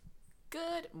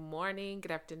Good morning,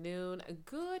 good afternoon,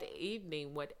 good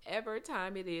evening, whatever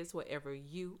time it is, wherever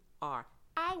you are.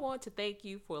 I want to thank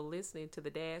you for listening to The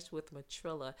Dash with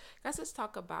Matrilla. Guys, let's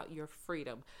talk about your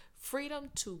freedom. Freedom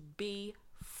to be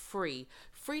free.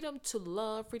 Freedom to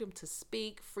love, freedom to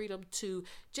speak, freedom to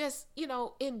just,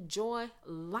 enjoy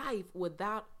life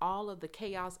without all of the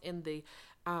chaos and the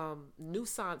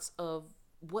nuisance of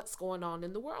what's going on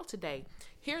in the world today.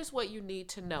 Here's what you need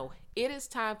to know. It is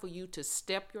time for you to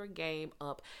step your game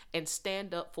up and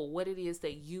stand up for what it is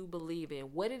that you believe in,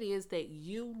 what it is that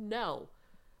you know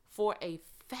for a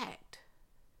fact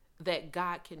that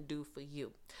God can do for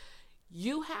you.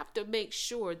 You have to make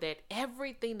sure that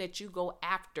everything that you go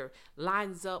after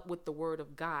lines up with the word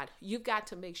of God. You've got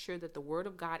to make sure that the word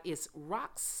of God is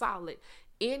rock solid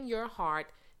in your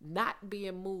heart, not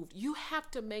being moved. You have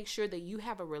to make sure that you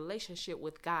have a relationship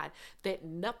with God that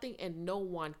nothing and no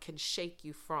one can shake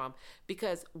you from,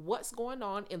 because what's going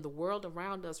on in the world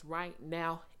around us right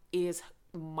now is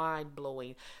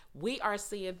mind-blowing. We are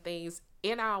seeing things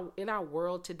in our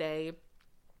world today,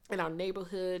 in our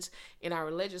neighborhoods, in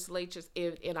our legislatures,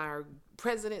 in our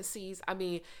presidencies. I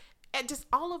mean, and just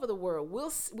all over the world,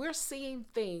 we're seeing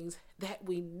things that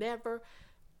we never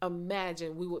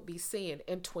imagined we would be seeing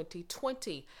in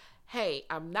 2020. Hey,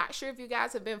 I'm not sure if you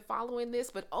guys have been following this,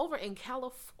 but over in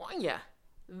California,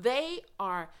 they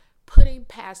are putting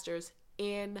pastors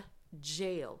in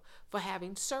jail for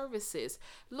having services.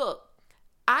 Look,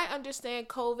 I understand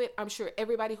COVID. I'm sure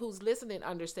everybody who's listening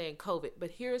understand COVID.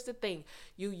 But here's the thing.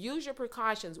 You use your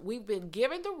precautions. We've been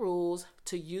given the rules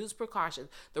to use precautions.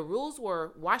 The rules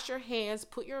were wash your hands,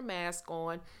 put your mask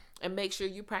on, and make sure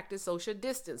you practice social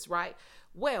distance, right?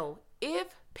 Well, if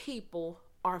people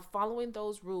are following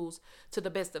those rules to the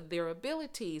best of their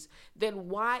abilities, then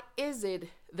why is it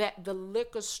that the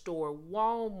liquor store,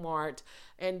 Walmart,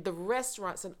 and the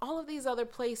restaurants and all of these other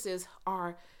places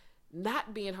are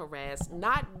not being harassed,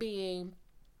 not being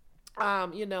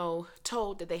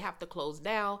told that they have to close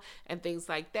down and things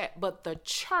like that? But the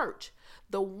church,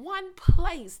 the one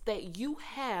place that you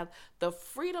have the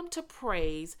freedom to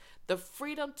praise, the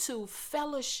freedom to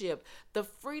fellowship, the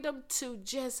freedom to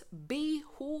just be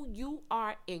who you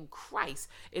are in Christ,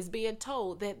 is being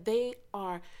told that they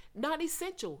are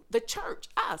non-essential. The church,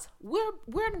 us,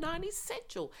 we're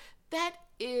non-essential. That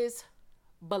is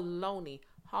baloney,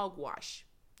 hogwash.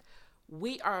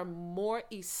 We are more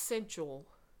essential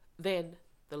than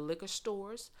the liquor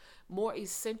stores, more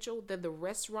essential than the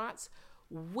restaurants.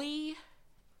 We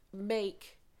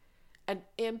make an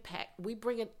impact. We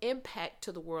bring an impact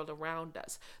to the world around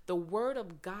us. The word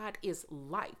of God is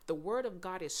life. The word of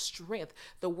God is strength.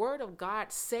 The word of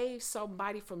God saves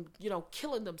somebody from,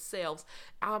 killing themselves.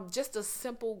 Just a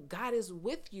simple God is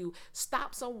with you.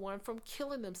 Stop someone from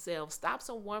killing themselves. Stop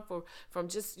someone from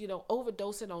just,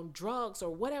 overdosing on drugs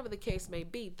or whatever the case may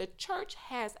be. The church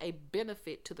has a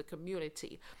benefit to the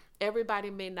community. Everybody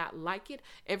may not like it.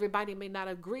 Everybody may not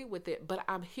agree with it, but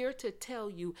I'm here to tell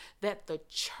you that the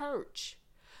church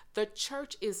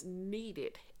is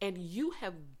needed, and you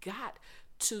have got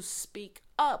to speak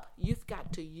up. You've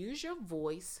got to use your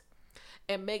voice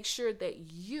and make sure that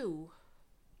you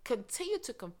continue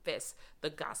to confess the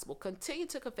gospel. Continue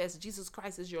to confess Jesus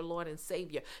Christ is your Lord and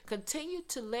Savior. Continue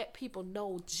to let people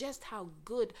know just how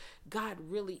good God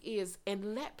really is,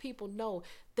 and let people know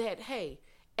that, hey,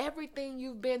 everything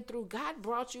you've been through, God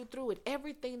brought you through it.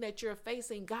 Everything that you're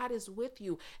facing, God is with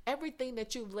you. Everything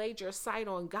that you've laid your sight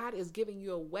on, God is giving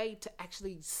you a way to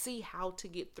actually see how to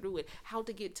get through it, how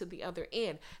to get to the other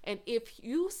end. And if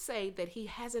you say that He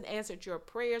hasn't answered your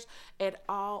prayers at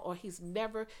all, or He's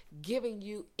never given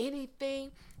you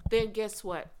anything, then guess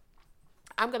what?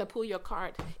 I'm going to pull your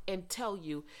card and tell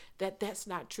you that that's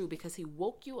not true, because He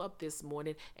woke you up this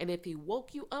morning. And if He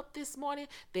woke you up this morning,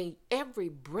 then every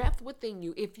breath within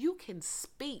you, if you can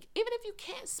speak, even if you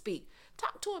can't speak,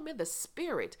 talk to Him in the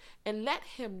spirit and let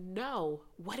Him know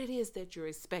what it is that you're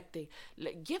expecting.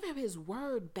 Give Him His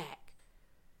word back.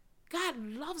 God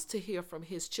loves to hear from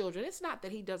His children. It's not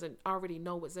that He doesn't already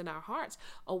know what's in our hearts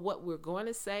or what we're going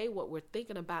to say, what we're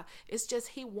thinking about. It's just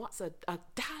He wants a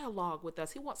dialogue with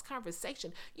us. He wants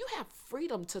conversation. You have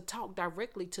freedom to talk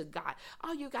directly to God.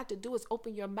 All you got to do is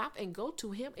open your mouth and go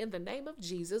to Him in the name of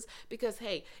Jesus, because,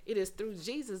 hey, it is through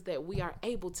Jesus that we are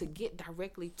able to get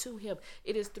directly to Him.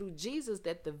 It is through Jesus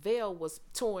that the veil was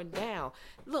torn down.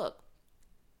 Look,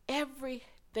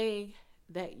 everything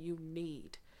that you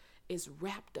need is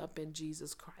wrapped up in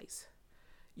Jesus Christ.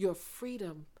 Your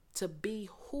freedom to be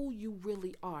who you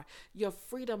really are, your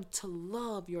freedom to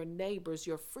love your neighbors,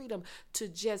 your freedom to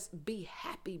just be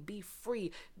happy, be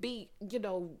free, be,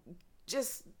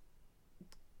 just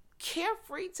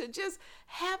carefree to just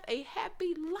have a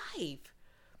happy life.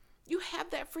 You have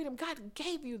that freedom. God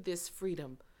gave you this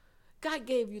freedom. God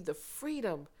gave you the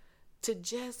freedom to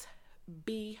just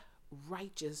be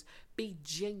righteous, be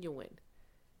genuine.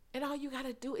 And all you got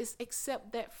to do is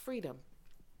accept that freedom.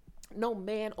 No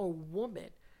man or woman,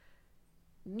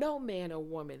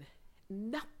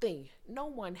 nothing, no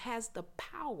one has the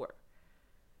power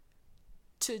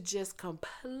to just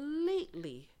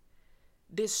completely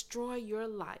destroy your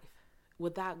life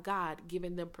without God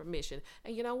giving them permission.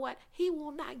 And you know what? He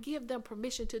will not give them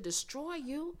permission to destroy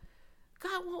you.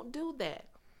 God won't do that.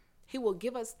 He will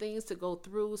give us things to go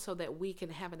through so that we can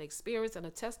have an experience and a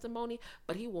testimony,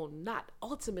 but he will not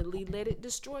ultimately let it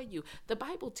destroy you. The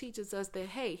Bible teaches us that,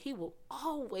 hey, he will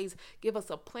always give us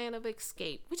a plan of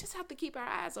escape. We just have to keep our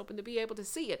eyes open to be able to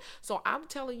see it. So I'm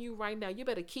telling you right now, you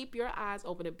better keep your eyes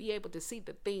open and be able to see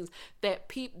the things that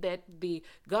the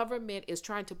government is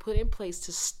trying to put in place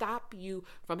to stop you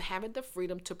from having the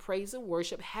freedom to praise and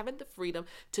worship, having the freedom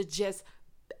to just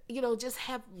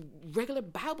have regular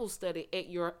Bible study at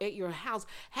your house,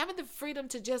 having the freedom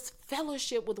to just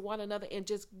fellowship with one another and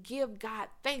just give God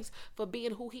thanks for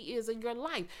being who he is in your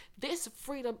life. This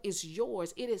freedom is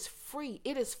yours. It is free.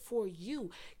 It is for you.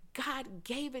 God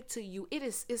gave it to you.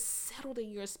 It's settled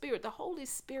in your spirit. The Holy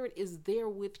Spirit is there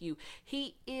with you.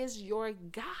 He is your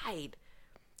guide.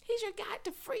 He's your guide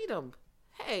to freedom.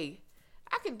 Hey,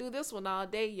 I can do this one all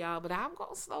day, y'all, but I'm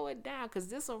going to slow it down because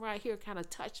this one right here kind of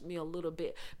touched me a little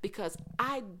bit because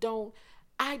I don't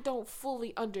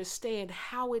fully understand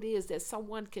how it is that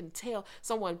someone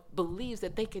believes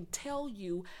that they can tell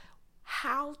you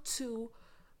how to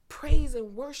praise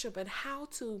and worship and how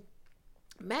to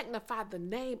magnify the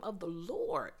name of the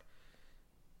Lord.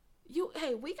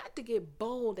 We got to get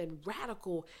bold and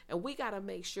radical, and we got to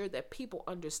make sure that people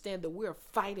understand that we're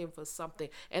fighting for something,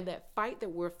 and that fight that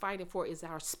we're fighting for is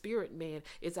our spirit man,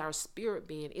 is our spirit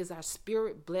being, is our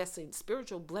spirit blessings,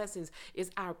 spiritual blessings,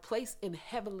 is our place in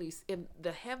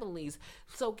the heavenlies.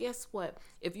 So guess what?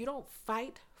 If you don't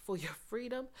fight for your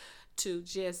freedom to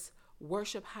just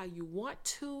worship how you want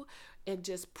to and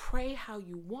just pray how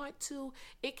you want to,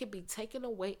 it can be taken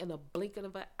away in a blinking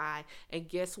of an eye. And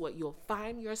guess what? You'll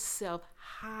find yourself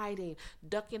hiding,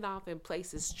 ducking off in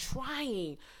places,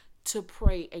 trying to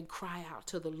pray and cry out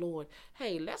to the Lord.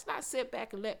 Hey, let's not sit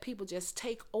back and let people just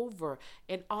take over.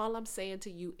 And all I'm saying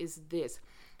to you is this: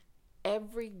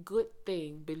 every good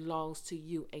thing belongs to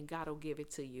you, and God will give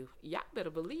it to you. Y'all better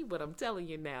believe what I'm telling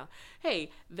you now. Hey,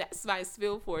 that's my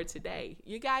spiel for today.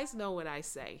 You guys know what I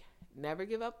say. Never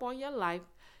give up on your life.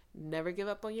 Never give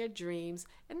up on your dreams.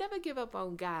 And never give up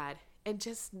on God. And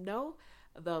just know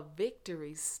the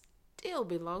victory still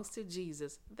belongs to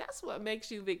Jesus. That's what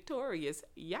makes you victorious.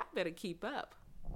 Y'all better keep up.